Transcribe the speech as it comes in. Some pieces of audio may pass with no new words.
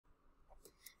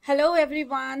Hello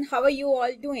everyone, how are you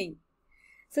all doing?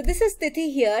 So this is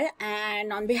Tithi here,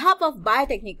 and on behalf of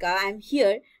Biotechnica, I am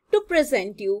here to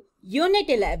present you Unit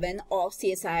 11 of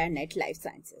CSIR Net Life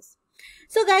Sciences.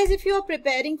 So guys, if you are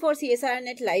preparing for CSIR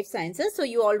Net Life Sciences, so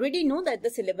you already know that the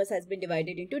syllabus has been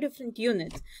divided into different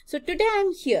units. So today I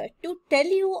am here to tell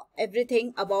you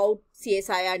everything about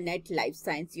CSIR Net Life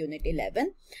Science Unit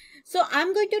 11. So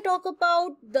I'm going to talk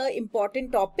about the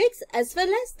important topics as well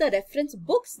as the reference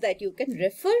books that you can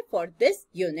refer for this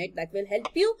unit that will help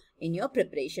you in your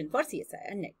preparation for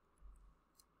CSIR Net.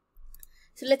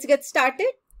 So let's get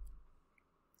started.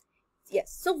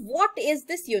 Yes, so what is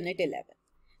this Unit 11?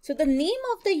 So the name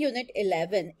of the Unit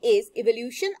 11 is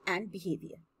Evolution and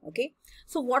Behavior. Okay,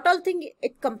 so what all thing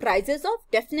it comprises of?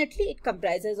 Definitely it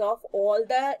comprises of all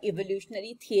the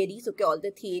evolutionary theories, okay, all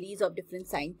the theories of different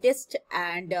scientists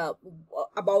and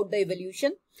about the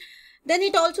evolution. Then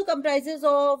it also comprises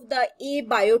of the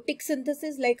abiotic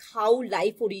synthesis, like how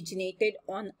life originated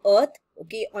on Earth,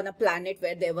 okay, on a planet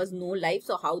where there was no life,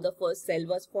 so how the first cell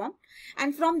was formed,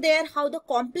 and from there how the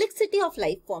complexity of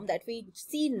life form that we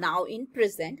see now in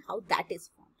present, how that is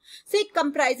formed. So it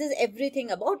comprises everything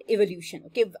about evolution,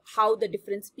 okay, how the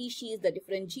different species, the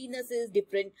different genuses,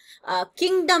 different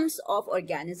kingdoms of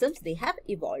organisms, they have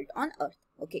evolved on Earth,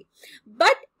 okay.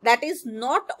 But that is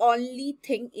not only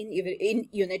thing in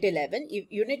Unit 11.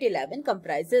 Unit 11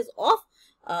 comprises of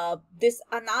this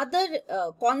another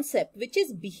concept, which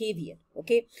is behavior,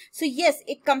 okay. So yes,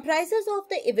 it comprises of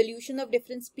the evolution of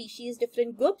different species,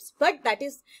 different groups, but that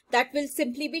will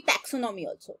simply be taxonomy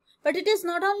also. But it is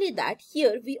not only that.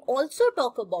 Here we also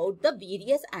talk about the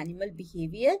various animal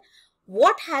behavior,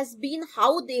 what has been,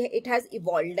 how it has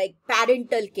evolved, like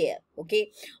parental care,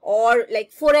 okay, or like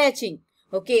foraging,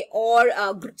 okay, or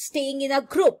staying in a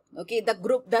group, okay,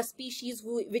 the species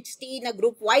which stay in a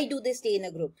group, why do they stay in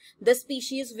a group? The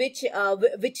species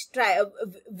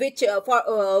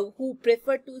who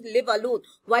prefer to live alone,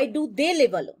 why do they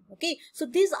live alone? Okay, so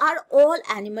these are all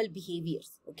animal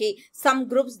behaviors, okay. Some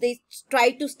groups, they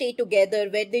try to stay together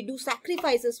where they do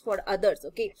sacrifices for others,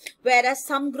 okay, whereas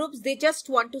some groups, they just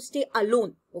want to stay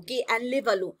alone, okay, and live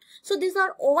alone. So these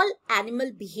are all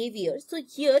animal behaviors. So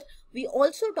here we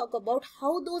also talk about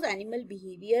how those animal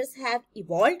behaviors have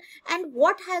evolved and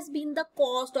what has been the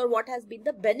cost or what has been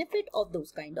the benefit of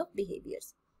those kind of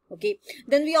behaviors. Okay,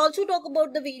 then we also talk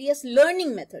about the various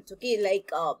learning methods, okay,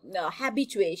 like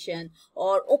habituation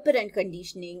or operant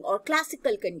conditioning or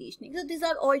classical conditioning. So these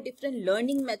are all different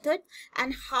learning methods,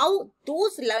 and how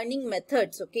those learning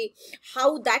methods, okay,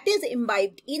 how that is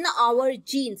imbibed in our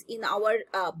genes, in our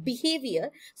behavior.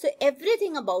 So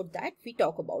everything about that we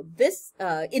talk about this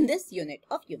in this unit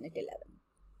of Unit 11.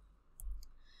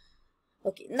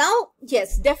 Okay, now,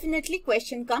 yes, definitely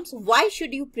question comes, why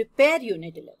should you prepare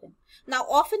Unit 11? Now,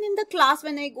 often in the class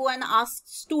when I go and ask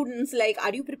students like,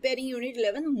 are you preparing Unit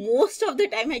 11? Most of the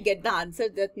time I get the answer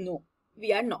that no,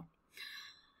 we are not.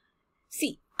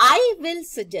 See, I will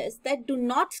suggest that do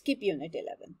not skip Unit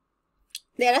 11.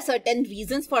 There are certain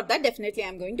reasons for that. Definitely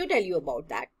I'm going to tell you about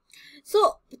that.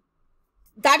 So,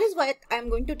 that is why I'm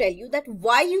going to tell you that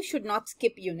why you should not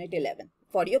skip Unit 11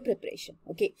 for your preparation,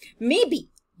 okay.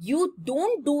 Maybe you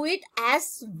don't do it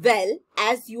as well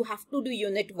as you have to do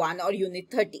Unit 1 or Unit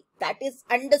 30. That is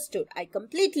understood. I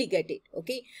completely get it.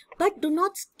 Okay. But do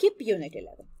not skip Unit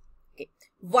 11. Okay.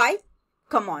 Why?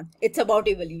 Come on. It's about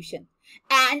evolution.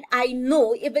 And I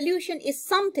know evolution is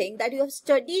something that you have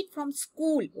studied from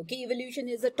school. Okay. Evolution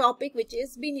is a topic which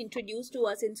has been introduced to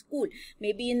us in school.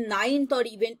 Maybe in 9th or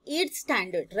even 8th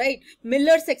standard, right?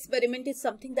 Miller's experiment is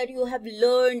something that you have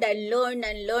learned and learned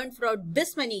and learned for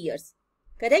this many years.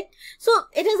 Correct? So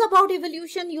it is about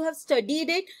evolution. You have studied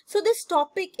it. So this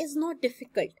topic is not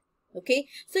difficult. Okay.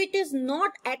 So it is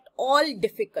not at all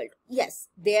difficult. Yes,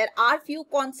 there are few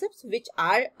concepts which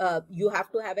are, you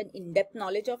have to have an in-depth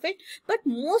knowledge of it. But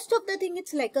most of the thing,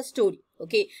 it's like a story.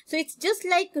 Okay. So it's just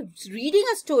like reading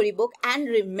a storybook and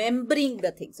remembering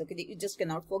the things. Okay. You just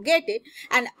cannot forget it.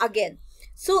 And again,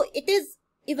 so it is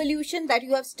evolution that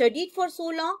you have studied for so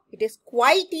long. It is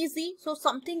quite easy. So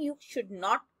something you should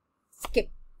not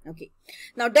skip. Okay.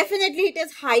 Now, definitely it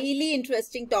is highly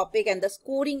interesting topic and the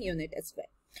scoring unit as well.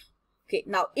 Okay.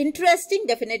 Now, interesting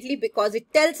definitely because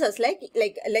it tells us like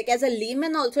as a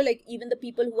layman also, like even the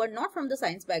people who are not from the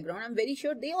science background, I'm very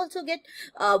sure they also get,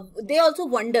 they also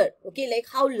wonder, okay, like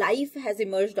how life has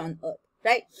emerged on Earth.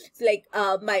 right? So like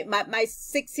my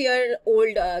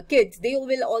 6-year-old kids, they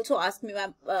will also ask me,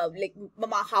 like,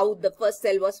 mama, how the first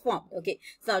cell was formed. Okay,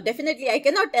 so now definitely I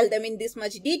cannot tell them in this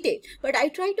much detail, but I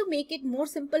try to make it more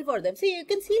simple for them. So you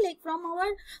can see, like, from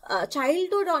our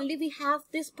childhood only, we have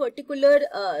this particular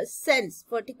sense,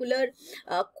 particular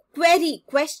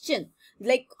question,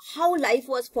 like how life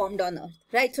was formed on earth,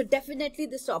 right? So definitely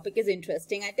this topic is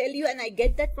interesting, I tell you, and I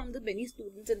get that from the many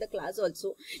students in the class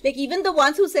also, like even the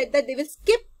ones who said that they will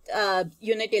skip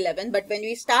unit 11, but when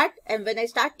I start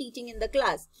teaching in the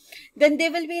class, then they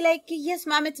will be like, yes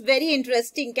ma'am, it's very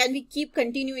interesting, can we keep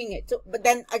continuing it? So but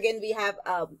then again we have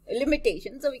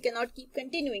limitations, so we cannot keep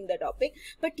continuing the topic.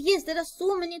 But yes, there are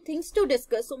so many things to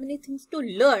discuss, so many things to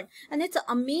learn, and it's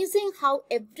amazing how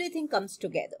everything comes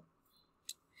together.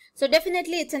 So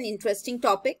definitely it's an interesting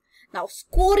topic. Now,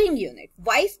 scoring unit.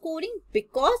 Why scoring?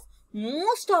 Because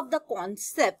most of the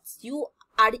concepts you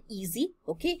are easy,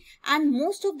 okay, and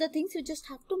most of the things you just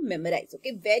have to memorize,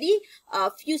 okay. Very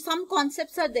some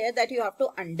concepts are there that you have to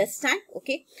understand,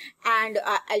 okay, and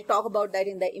I'll talk about that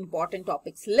in the important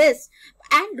topics list,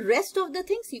 and rest of the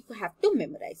things you have to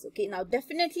memorize, okay. Now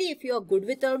definitely if you are good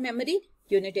with your memory,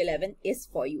 unit 11 is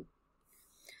for you.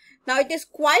 Now, it is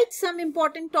quite some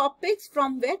important topics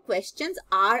from where questions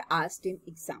are asked in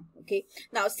exam, okay.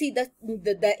 Now, see the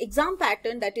exam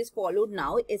pattern that is followed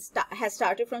now has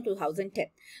started from 2010.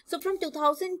 So, from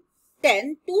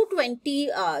 2010 to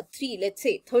 23, let's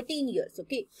say 13 years,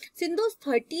 okay. So, in those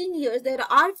 13 years, there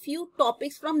are few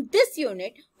topics from this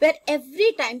unit where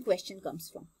every time question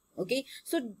comes from. Okay,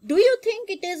 so do you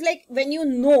think it is like, when you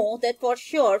know that for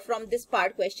sure from this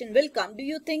part question will come, do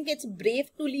you think it's brave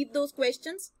to leave those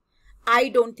questions? I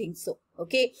don't think so,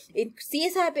 okay. In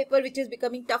CSIR paper, which is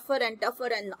becoming tougher and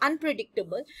tougher and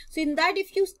unpredictable, so in that,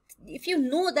 if you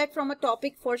know that from a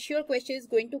topic for sure question is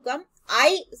going to come,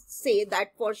 I say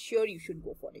that for sure you should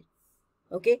go for it,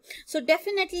 okay. So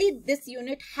definitely this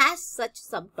unit has such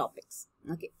some topics,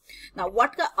 okay. Now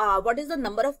what is the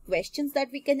number of questions that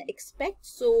we can expect?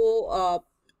 So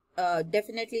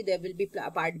definitely there will be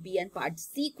part B and part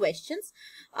C questions.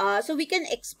 So we can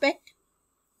expect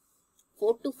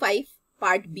 4 to 5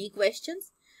 part B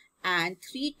questions and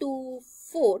 3 to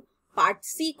 4 part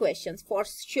C questions for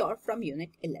sure from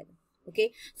unit 11.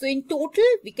 Okay, so in total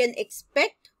we can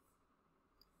expect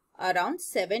around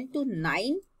 7 to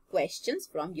 9 questions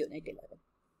from unit 11.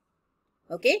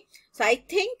 Okay, so I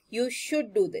think you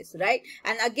should do this, right?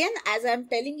 And again, as I'm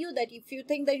telling you, that if you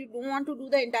think that you don't want to do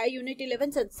the entire unit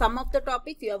 11, so some of the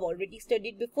topics you have already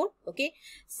studied before, okay,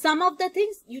 some of the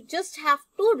things you just have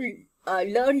to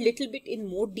learn little bit in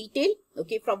more detail,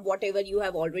 okay, from whatever you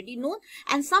have already known,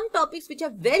 and some topics which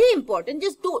are very important,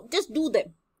 just do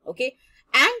them, okay.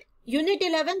 And unit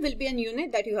 11 will be a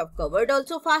unit that you have covered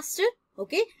also faster,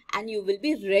 okay, and you will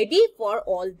be ready for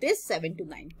all this 7 to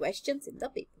 9 questions in the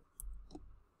paper.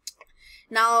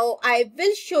 Now, I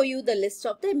will show you the list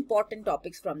of the important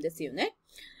topics from this unit.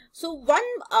 So, one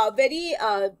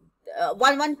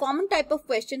one common type of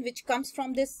question which comes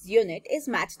from this unit is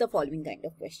match the following kind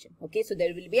of question. Okay, so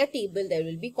there will be a table, there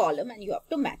will be column, and you have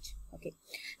to match. Okay,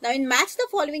 now in match the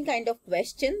following kind of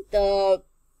question, the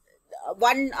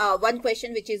one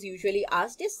question which is usually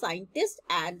asked is scientists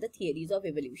and the theories of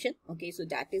evolution. Okay, so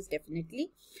that is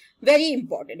definitely very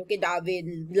important. Okay,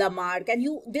 Darwin, Lamarck, and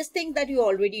this thing that you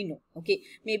already know. Okay,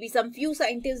 maybe some few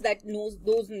scientists that knows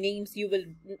those names you will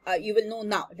know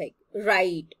now, like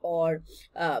Wright or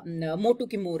Motu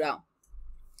Kimura,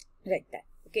 like that.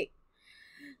 Okay.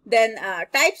 Then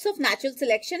types of natural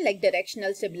selection, like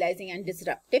directional, stabilizing, and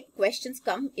disruptive. Questions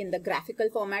come in the graphical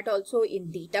format also,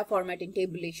 in data format, in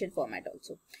tabulation format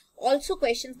also. Also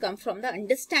questions come from the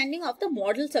understanding of the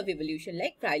models of evolution,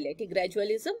 like phyletic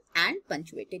gradualism and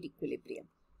punctuated equilibrium.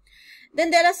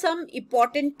 Then there are some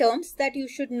important terms that you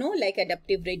should know, like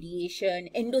adaptive radiation,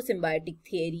 endosymbiotic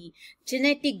theory,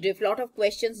 genetic drift. A lot of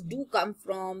questions do come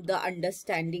from the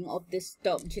understanding of this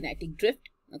term, genetic drift.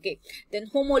 Okay, then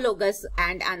homologous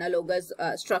and analogous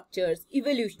structures,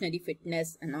 evolutionary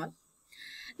fitness and all.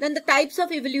 Then the types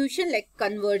of evolution, like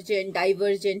convergent,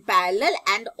 divergent, parallel,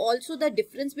 and also the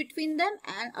difference between them,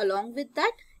 and along with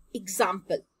that,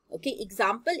 example. Okay,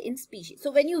 example in species.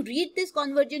 So when you read this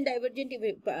convergent, divergent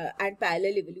and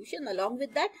parallel evolution, along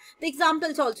with that, the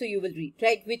examples also you will read,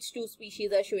 right? Which two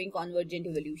species are showing convergent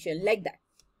evolution, like that.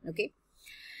 Okay.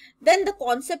 Then the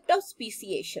concept of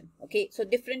speciation. Okay, so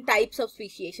different types of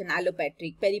speciation: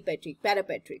 allopatric, peripatric,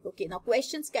 parapatric. Okay, now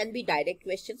questions can be direct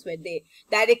questions where they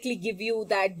directly give you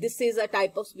that this is a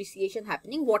type of speciation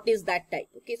happening. What is that type?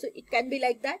 Okay, so it can be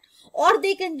like that, or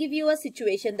they can give you a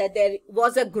situation that there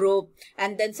was a group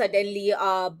and then suddenly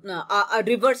a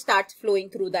river starts flowing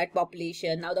through that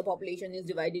population. Now the population is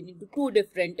divided into two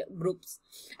different groups,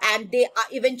 and they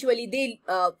eventually they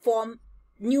form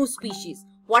new species.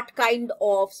 What kind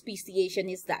of speciation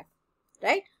is that,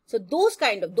 right? So those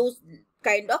kind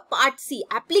of part C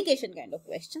application kind of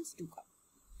questions do come.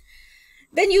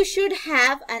 Then you should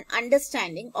have an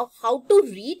understanding of how to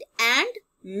read and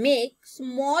make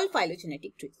small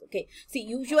phylogenetic trees. Okay, see,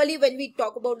 usually when we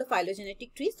talk about the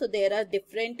phylogenetic trees, so there are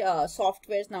different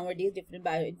softwares nowadays, different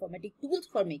bioinformatic tools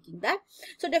for making that.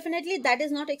 So definitely that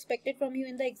is not expected from you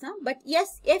in the exam. But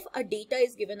yes, if a data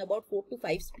is given about 4 to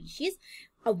 5 species,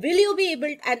 will you be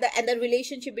able, and the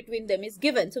relationship between them is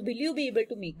given, so will you be able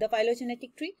to make the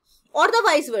phylogenetic tree? Or the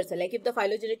vice versa, like if the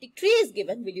phylogenetic tree is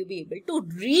given, will you be able to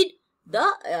read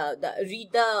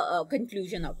the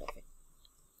conclusion out of it?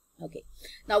 Okay,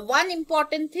 now one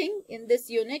important thing in this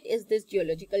unit is this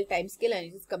geological time scale, and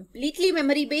it is completely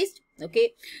memory based.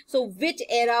 Okay, so which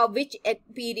era, which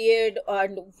period,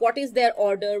 and what is their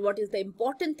order, what is the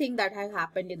important thing that has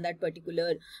happened in that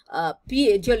particular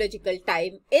geological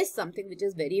time is something which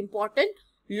is very important.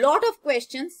 Lot of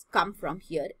questions come from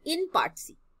here in part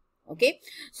C. Okay,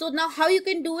 so now how you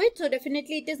can do it? So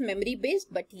definitely it is memory based,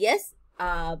 but yes,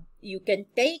 you can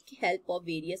take help of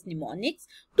various mnemonics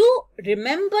to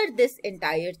remember this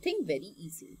entire thing very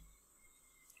easily.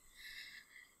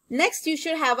 Next, you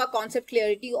should have a concept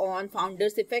clarity on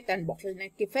founder's effect and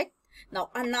bottleneck effect. Now,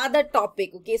 another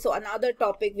topic, okay, so another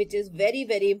topic which is very,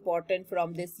 very important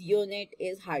from this unit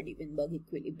is Hardy-Weinberg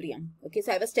equilibrium. Okay,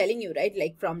 so I was telling you, right,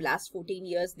 like from last 14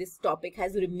 years, this topic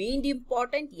has remained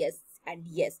important. Yes. And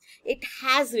yes, it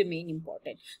has remained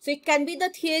important. So it can be the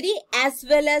theory as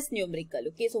well as numerical.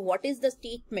 Okay, so what is the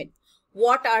statement?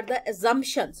 What are the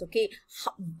assumptions? Okay,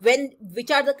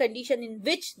 which are the condition in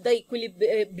which the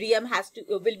equilibrium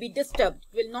will be disturbed,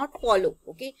 will not follow.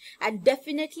 Okay, and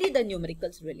definitely the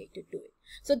numericals related to it.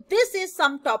 So this is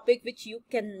some topic which you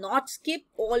cannot skip.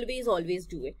 Always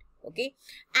do it. Okay,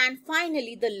 and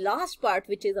finally the last part,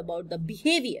 which is about the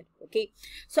behavior. Okay,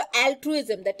 so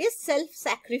altruism, that is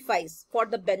self-sacrifice for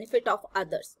the benefit of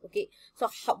others. Okay, so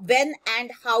when and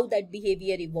how that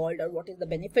behavior evolved, or what is the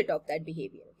benefit of that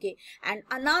behavior. Okay, and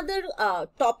another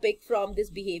topic from this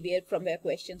behavior, from where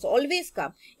questions always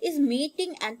come, is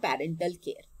mating and parental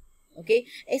care. Okay,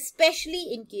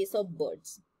 especially in case of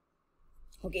birds.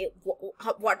 Okay,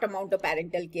 what amount of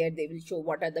parental care they will show,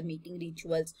 what are the mating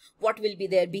rituals, what will be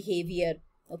their behavior.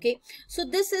 Okay, so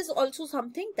this is also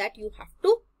something that you have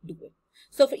to do it.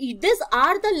 So these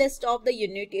are the list of the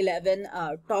unit 11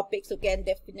 topics. Okay, and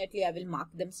definitely I will mark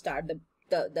them star,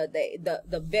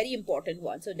 the very important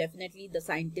one. So definitely the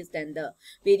scientist and the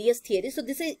various theories. So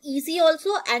this is easy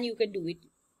also, and you can do it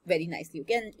very nicely. You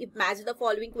can imagine the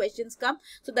following questions come.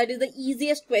 So that is the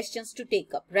easiest questions to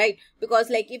take up, right? Because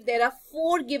like if there are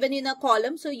 4 given in a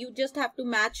column, so you just have to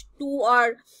match 2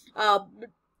 or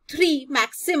 3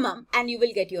 maximum, and you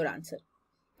will get your answer,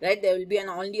 right? There will be an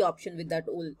only option with that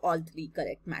all 3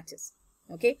 correct matches.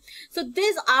 Okay, so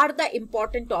these are the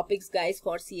important topics, guys,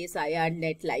 for CSIR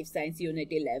Net Life Science Unit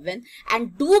 11,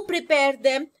 and do prepare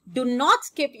them. Do not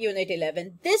skip Unit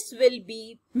 11. This will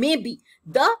be maybe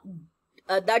the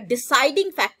deciding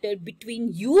factor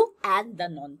between you and the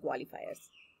non-qualifiers,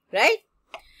 right?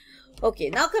 Okay,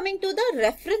 now coming to the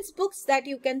reference books that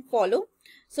you can follow.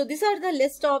 So these are the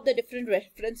list of the different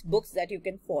reference books that you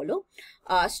can follow.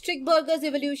 Strickberger's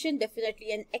Evolution,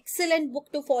 definitely an excellent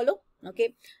book to follow.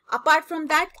 Okay, apart from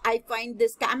that, I find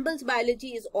this Campbell's Biology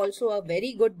is also a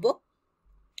very good book.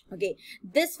 Okay,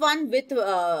 this one with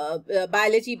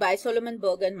Biology by Solomon,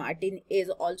 Berg and Martin is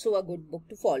also a good book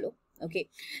to follow. Okay,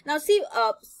 now see,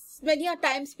 many a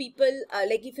times people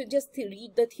like if you just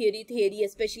read the theory,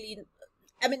 especially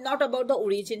I mean not about the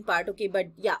origin part, okay, but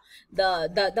yeah,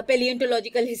 the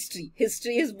paleontological history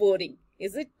is boring,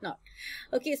 is it not?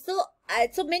 Okay, so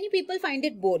so many people find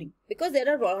it boring because there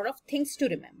are a lot of things to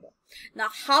remember. Now,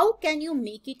 how can you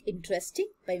make it interesting?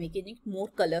 By making it more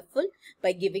colorful,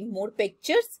 by giving more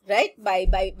pictures, right? By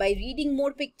reading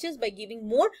more pictures, by giving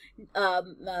more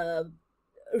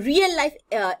real life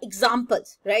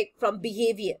examples, right, from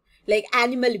behavior, like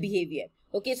animal behavior.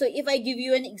 Okay, so if I give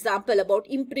you an example about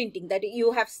imprinting, that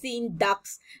you have seen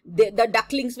ducks, the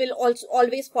ducklings will also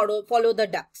always follow the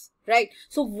ducks, right?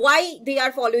 So why they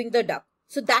are following the duck?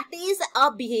 So that is a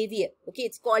behavior. Okay,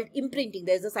 it's called imprinting.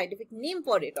 There's a scientific name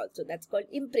for it also. That's called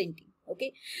imprinting.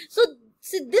 Okay, so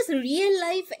this real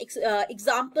life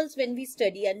examples when we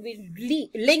study and we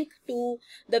link to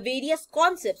the various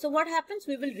concepts, so what happens,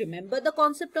 we will remember the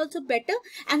concept also better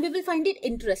and we will find it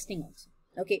interesting also.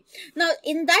 Okay, now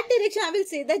in that direction, I will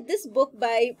say that this book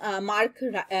by Mark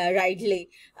Ridley,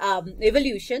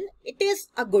 Evolution, it is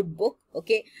a good book,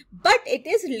 okay, but it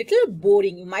is little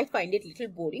boring. You might find it little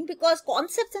boring because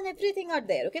concepts and everything are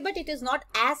there, okay, but it is not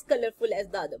as colorful as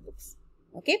the other books.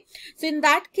 Okay, so in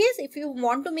that case, if you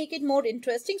want to make it more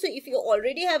interesting, so if you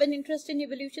already have an interest in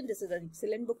evolution, this is an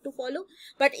excellent book to follow.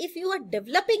 But if you are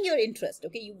developing your interest,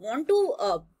 okay, you want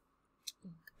to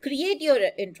create your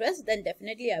interest, then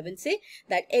definitely I will say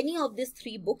that any of these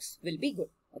 3 books will be good.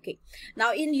 Okay,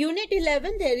 now in unit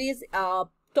 11, there is a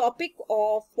topic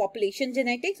of population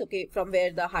genetics, okay, from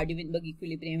where the Hardy-Weinberg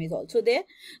equilibrium is also there.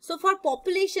 So for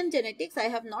population genetics, I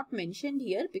have not mentioned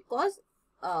here because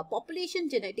population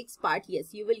genetics part,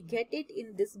 yes, you will get it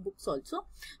in this books also,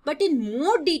 but in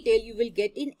more detail you will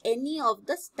get in any of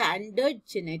the standard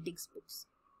genetics books.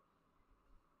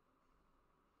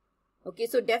 Okay,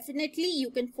 so definitely you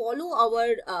can follow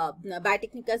our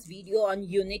Biotechnica's video on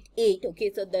unit 8.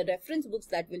 Okay, so the reference books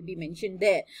that will be mentioned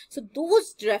there, so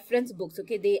those reference books,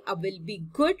 okay, they will be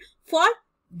good for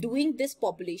doing this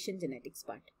population genetics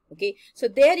part. Okay, so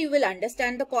there you will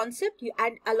understand the concept,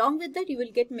 and along with that you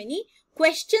will get many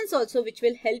questions also which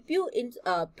will help you in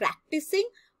practicing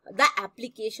the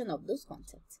application of those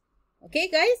concepts. Okay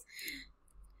guys,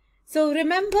 so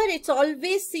remember, it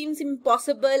always seems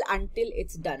impossible until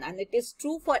it's done, and it is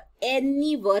true for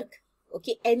any work,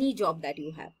 okay, any job that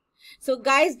you have. So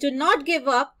guys, do not give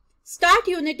up. Start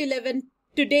unit 11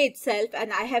 today itself,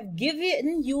 and I have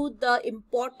given you the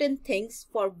important things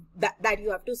for that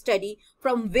you have to study,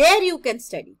 from where you can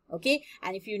study. Okay,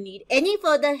 and if you need any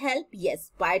further help,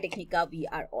 yes, Biotechnica, we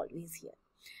are always here.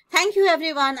 Thank you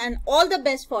everyone, and all the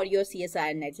best for your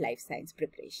CSIR Net Life Science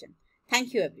preparation.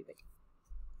 Thank you everybody.